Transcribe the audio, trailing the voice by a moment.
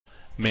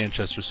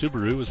Manchester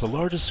Subaru is the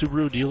largest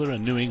Subaru dealer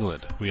in New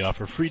England. We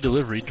offer free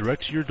delivery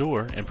direct to your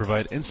door and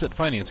provide instant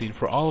financing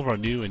for all of our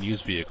new and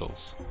used vehicles.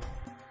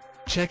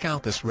 Check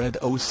out this red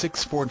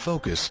 '06 Ford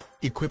Focus,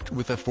 equipped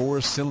with a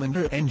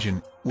 4-cylinder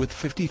engine, with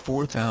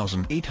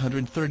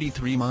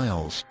 54,833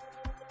 miles.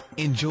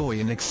 Enjoy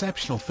an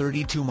exceptional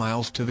 32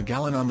 miles to the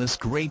gallon on this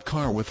great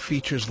car with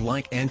features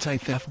like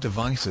anti-theft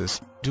devices,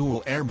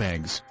 dual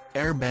airbags,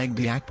 airbag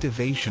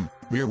deactivation,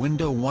 rear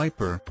window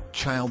wiper,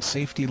 child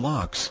safety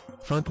locks,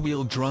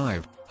 front-wheel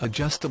drive,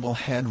 adjustable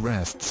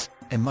headrests,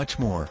 and much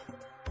more.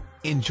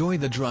 Enjoy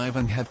the drive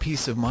and have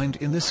peace of mind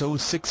in this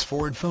 '06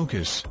 Ford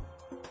Focus.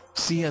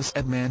 See us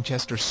at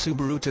Manchester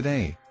Subaru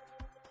today.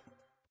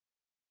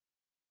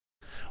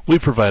 We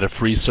provide a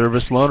free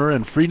service loaner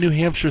and free New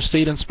Hampshire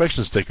state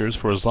inspection stickers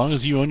for as long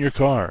as you own your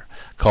car.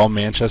 Call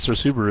Manchester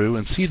Subaru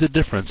and see the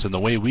difference in the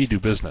way we do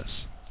business.